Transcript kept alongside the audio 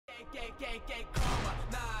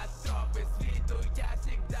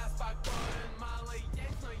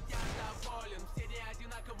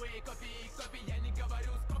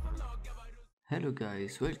Hello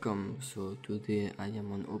guys, welcome. So today I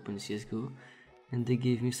am on Opencgo and they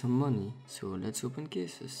gave me some money, so let's open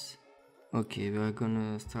cases. Okay, we are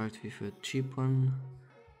gonna start with a cheap one.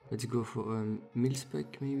 Let's go for a mil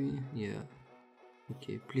spec maybe. Yeah.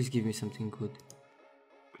 Okay, please give me something good.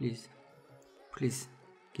 Please. Please.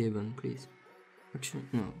 Gaben, please. Actually,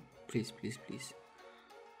 no. Please, please, please.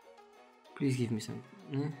 Please give me some.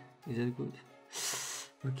 Is that good?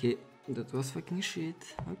 Okay, that was fucking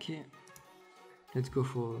shit. Okay. Let's go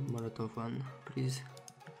for Molotov one, please.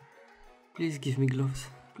 Please give me gloves.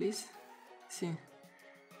 Please. See.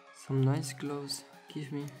 Some nice gloves.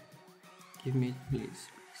 Give me. Give me, please.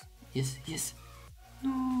 Yes, yes.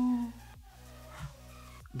 No.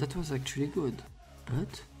 That was actually good.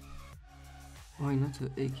 But why not a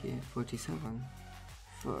AK-47?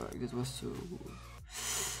 Fuck, that was so good.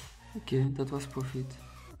 Okay, that was profit.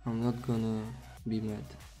 I'm not gonna be mad.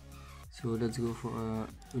 So let's go for a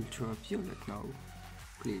Ultraviolet now.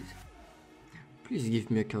 Please. Please give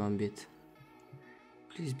me a karambit.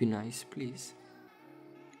 Please be nice, please.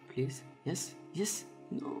 Please? Yes? Yes?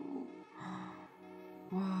 No.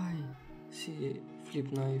 Why? See,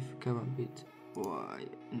 flip knife, karambit. Why?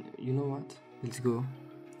 You know what? Let's go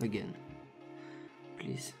again.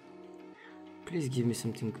 Please. Please give me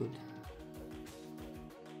something good.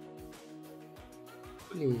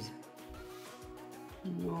 Please.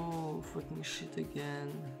 No, fucking shit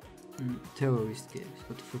again. Terrorist games.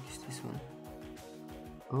 What the fuck is this one?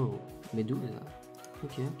 Oh, Medusa.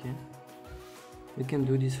 Okay, okay. We can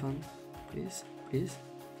do this one. Please, please.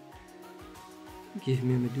 Give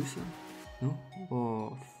me a Medusa. No?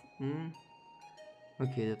 Oh,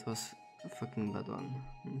 okay, that was a fucking bad one.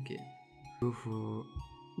 Okay. Go for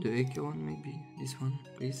the AK one maybe. This one,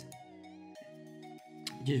 please.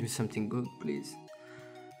 Give me something good, please.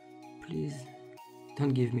 Please.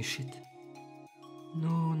 Don't give me shit.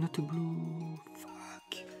 No, not a blue.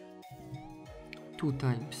 Fuck. 2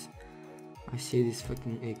 times. I see this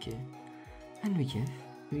fucking AK. And we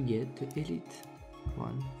get the elite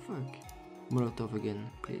one. Fuck. Molotov again,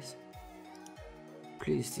 please.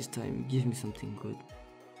 Please, this time, give me something good.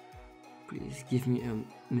 Please, give me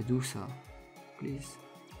a Medusa. Please.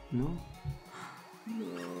 No? No,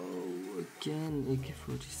 again,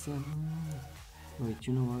 AK-47. Wait,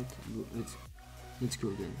 you know what? Let's go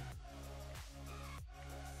again.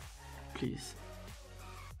 Please.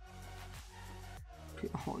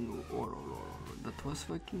 Oh no, that was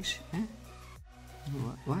fucking shit. Eh?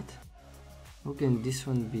 What? How can this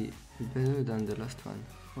one be better than the last one?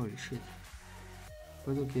 Holy shit.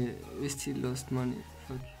 But okay, we still lost money.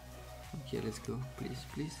 Fuck. Okay, let's go. Please,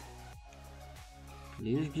 please.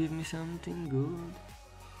 Please give me something good.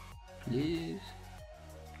 Please.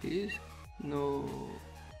 Please. No.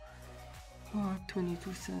 Oh,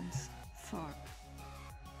 22 cents. Fuck.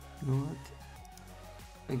 You know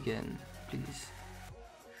what? Again, please.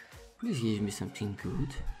 Please give me something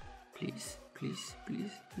good. Please, please,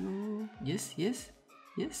 please. No. Yes, yes,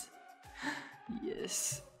 yes.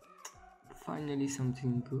 Yes. Finally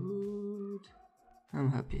something good.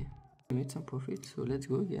 I'm happy. I made some profit, so let's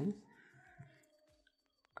go again.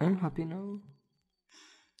 I'm happy now.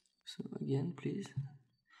 So again, please.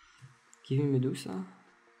 Give me Medusa.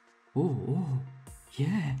 Oh,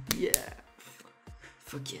 yeah, yeah.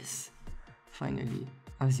 Fuck yes. Finally,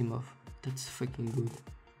 Asimov. That's fucking good.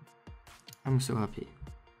 I'm so happy.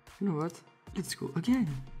 You know what? Let's go again.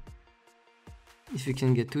 If you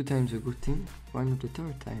can get 2 times a good thing, why not the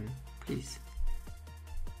 3rd time? Please.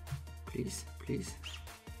 Please, please.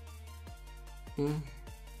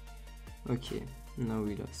 Okay, now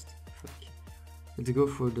we lost. Fuck. Let's go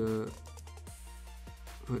for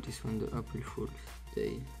this one, the April Fool's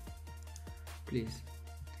Day. Please.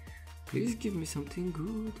 Please give me something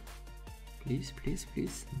good. Please, please,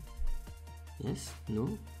 please. Yes?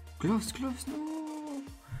 No? Gloves, gloves, no!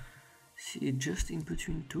 See, just in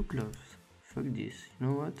between 2 gloves. Fuck this. You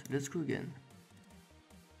know what? Let's go again.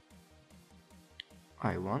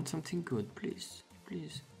 I want something good, please.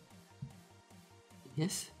 Please.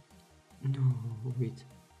 Yes? No, wait.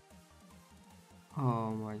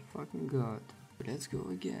 Oh my fucking god. Let's go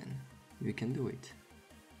again. We can do it.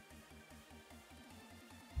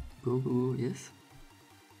 Go, go, yes?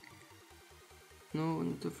 No,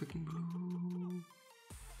 not a fucking blue.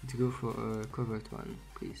 Let's go for a covered one,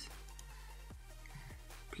 please.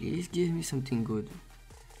 Please give me something good.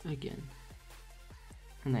 Again.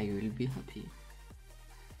 And I will be happy.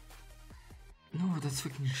 No, that's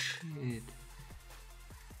fucking shit.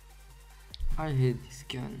 I hate this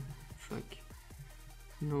gun. fuck.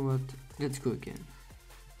 You know what? Let's go again.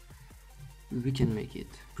 We can make it.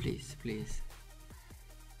 Please, please.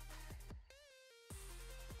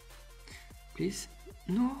 Please?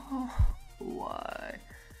 No! Why?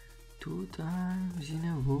 2 times in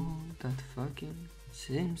a row, that fucking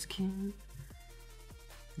same skin.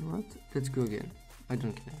 You know what? Let's go again. I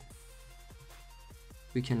don't care.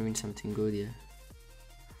 We can win something good here.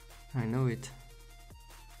 I know it.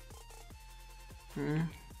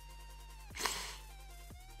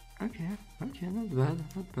 Okay, not bad,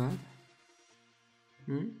 not bad.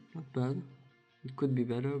 Not bad. It could be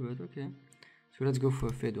better, but okay. So let's go for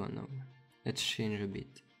a fade one now. Let's change a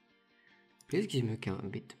bit. Please give me a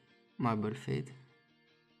Karambit. Marble fade.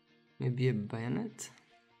 Maybe a Bayonet.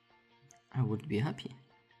 I would be happy.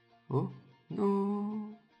 Oh,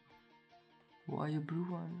 no. Why a blue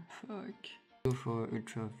one? Fuck. Go for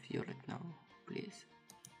Ultraviolet now, please.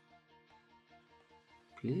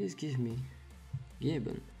 Please give me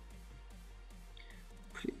Gaben.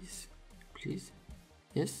 Please, please.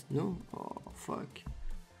 Yes, no? Oh, fuck.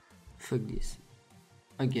 Fuck this.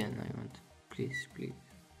 Again, I want. Please, please.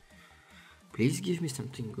 Please give me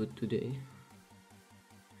something good today.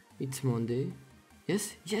 It's Monday.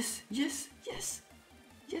 Yes, yes, yes, yes.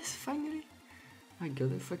 Yes, finally. I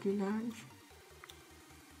got a fucking knife.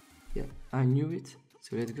 Yeah, I knew it.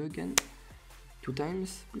 So let's go again. 2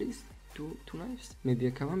 times, please. Two knives. Maybe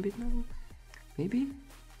a Karambit now. Maybe.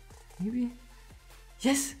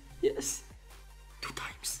 Yes, yes. 2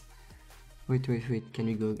 times. Wait. Can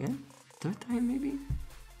we go again? 3rd time, maybe?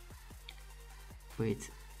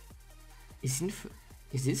 Wait. Is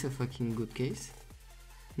this a fucking good case?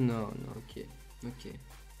 No, okay.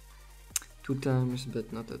 2 times,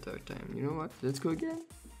 but not a 3rd time. You know what? Let's go again.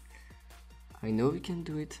 I know we can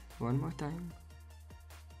do it. One more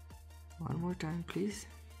time, please.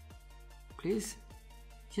 Please.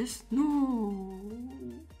 Yes. No.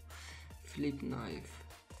 Flip knife.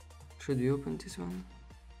 Should we open this one?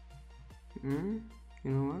 You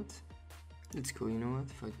know what? Let's go. You know what?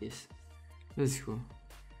 Fuck this. Let's go.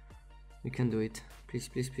 We can do it. Please.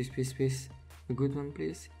 A good one,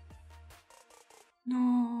 please.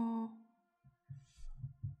 No.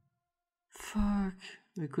 Fuck.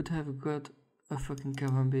 We could have got a fucking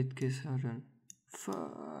Karambit case harden.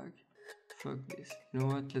 Fuck this. You know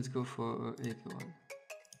what? Let's go for a AK1.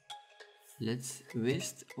 Let's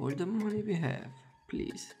waste all the money we have,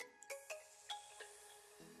 please.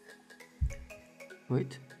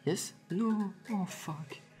 Wait. Yes? No. Oh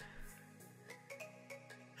fuck.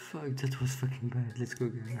 Fuck, that was fucking bad. Let's go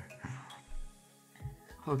again.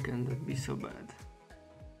 How can that be so bad?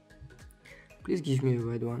 Please give me a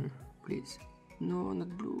red one, please. No, not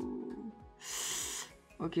blue.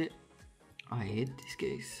 Okay. I hate this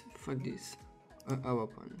case. Fuck this. Our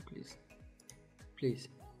one, please. Please.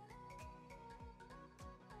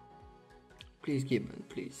 Please, Gibbon,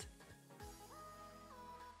 please.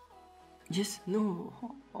 Yes, no.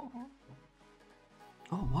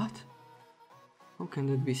 Oh, what? How can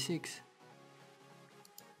that be 6?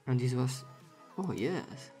 And this was... Oh,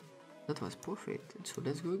 yes. That was perfect. So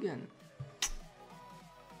let's go again.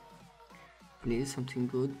 Please, something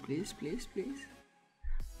good. Please.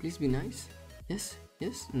 Please be nice. Yes.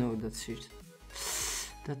 No, that's shit.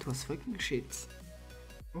 That was fucking shit.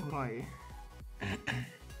 Why?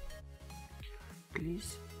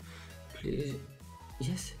 Please.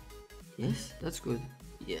 Yes, that's good.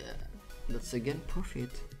 Yeah, that's again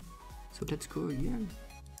perfect. So let's go again.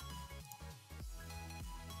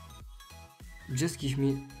 Just give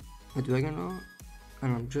me a dragon law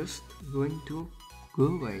and I'm just going to go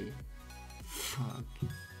away. Fuck.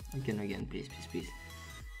 Again, please.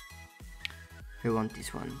 I want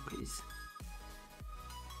this one, please.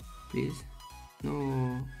 Please.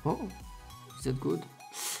 No. Oh, is that good?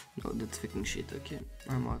 No, that's fucking shit. Okay,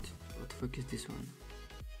 I'm out. What the fuck is this one?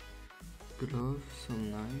 Glove,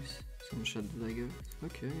 some knives, some shot daggers.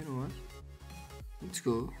 Okay, you know what? Let's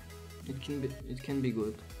go. It can be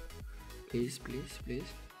good. Please.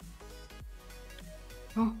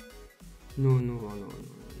 Oh no.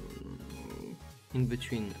 In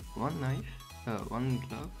between one knife, one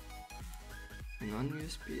glove, and one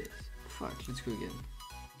USPS. Fuck. Let's go again.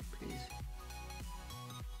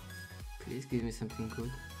 Please give me something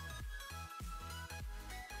good.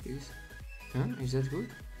 Please. Huh? Is that good?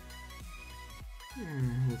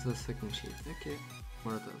 That was fucking shit. Okay.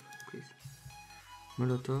 Molotov, please.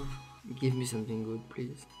 Molotov, give me something good,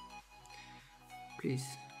 please. Please,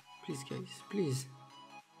 guys, please.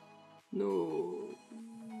 No,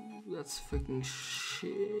 that's fucking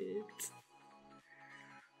shit.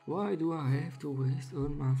 Why do I have to waste all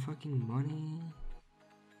my fucking money?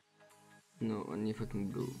 No, only fucking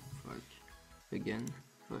blue. Fuck. fuck. Again,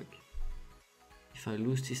 fuck. If I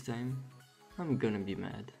lose this time, I'm gonna be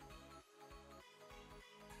mad.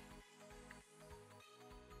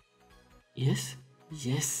 Yes,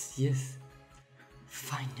 yes, yes.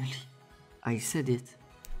 Finally. I said it.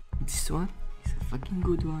 This one is a fucking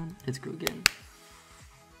good one. Let's go again.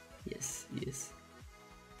 Yes, yes.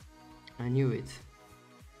 I knew it.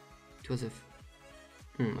 It was a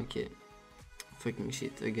okay. Fucking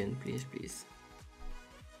shit again, please, please.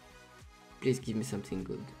 Please give me something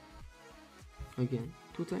good. Again,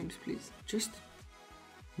 2 times, please. Just.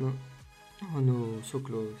 No. Oh no, so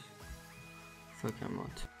close. Fuck, I'm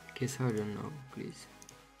out. Guess harder now, please.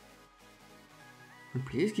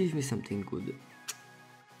 Please give me something good.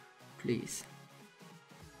 Please.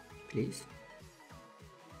 Please.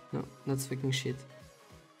 No, that's fucking shit.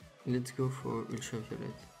 Let's go for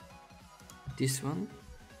Ultraviolet. This one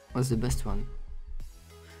was the best one.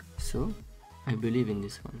 So, I believe in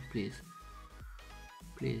this one, please.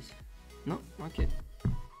 Please. No, okay.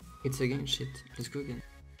 It's again shit. Let's go again.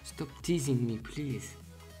 Stop teasing me, please.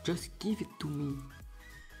 Just give it to me.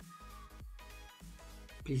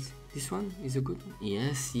 Please. This one is a good one.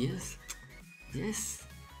 Yes, yes. Yes.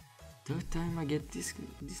 3rd time I get this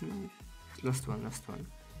knife. Last one.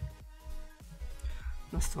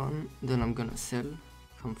 Last one, then I'm gonna sell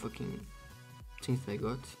some fucking things I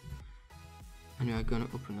got. And we are gonna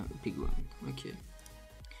open a big one. Okay.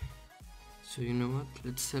 So you know what?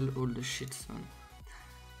 Let's sell all the shit, son.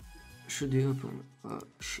 Should we open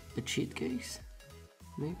a cheat case?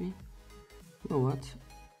 Maybe? You know what?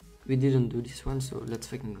 We didn't do this one, so let's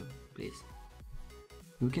fucking go, please.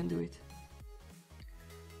 We can do it.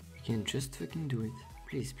 We can just fucking do it.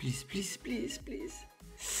 Please, please, please, please, please.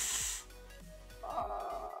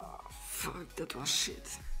 Fuck, that was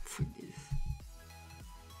shit. Fuck this.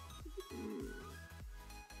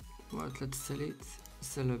 What, let's sell it.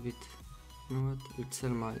 Sell a bit. You know what? Let's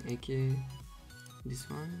sell my AK. This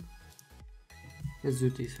one. Let's do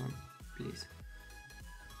this one, please.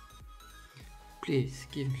 Please,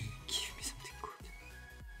 give me something good.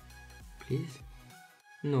 Please?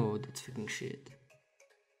 No, that's fucking shit.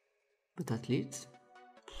 But at least.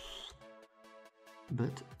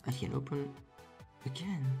 But I can open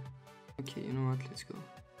again. Okay, you know what? Let's go.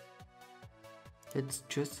 Let's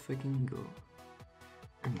just fucking go.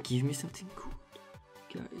 And give me something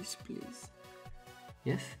good. Guys, please.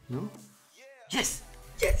 Yes? No? Yes!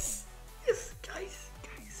 Yes! Yes! Guys!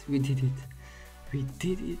 We did it. We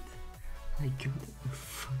did it. I got a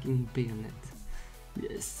fucking bayonet.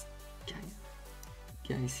 Yes. Guys.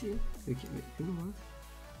 Guys, see? Okay, wait, you know what?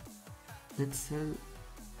 Let's sell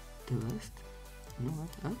the rest. You know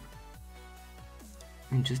what? Up.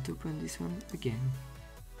 And just open this one again.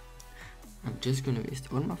 I'm just gonna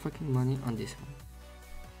waste all my fucking money on this one.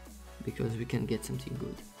 Because we can get something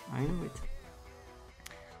good. I know it.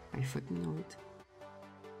 I fucking know it.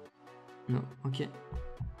 No, okay.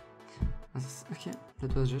 Okay,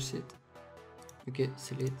 that was just it. Okay,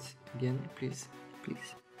 sell it again, please.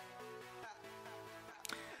 Please.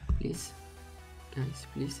 Please. Guys,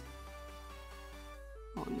 please.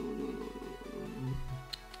 Oh no, no, no, no, no.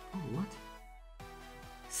 Oh, what?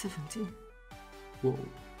 17? Whoa.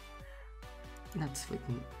 That's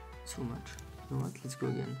fucking so much. You know what? Let's go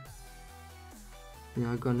again. We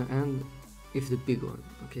are gonna end with the big one,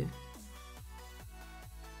 okay?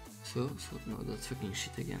 So no, that's fucking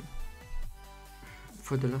shit again.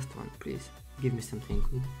 For the last one, please, give me something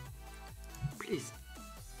good. Please.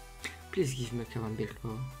 Please give me a camembert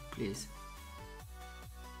claw, please.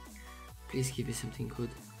 Please give me something good.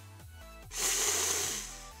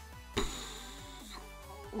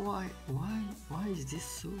 Why is this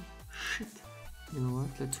so shit? You know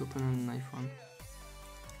what, let's open a knife one.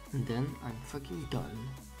 And then I'm fucking done.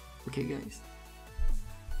 Okay guys?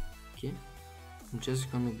 Okay? I'm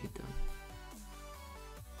just gonna be done.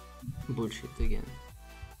 Bullshit again.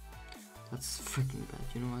 That's fucking bad,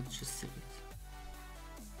 you know what, just sell it.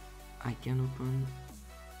 I can open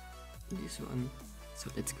this one, so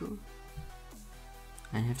let's go.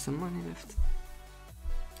 I have some money left.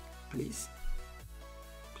 Please.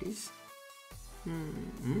 Please.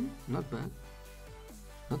 Not bad.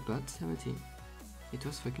 Not bad, 17. It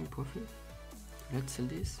was fucking profit. Let's sell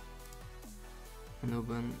this. And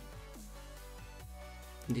open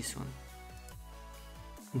this one.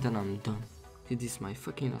 And then I'm done. This is my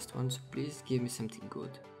fucking last one, so please give me something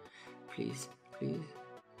good. Please, please.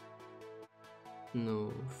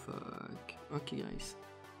 No, fuck. Okay guys.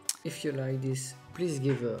 If you like this, please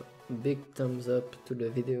give a big thumbs up to the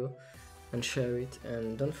video and share it,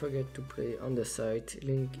 and don't forget to play on the site,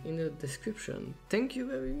 link in the description. Thank you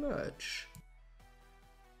very much.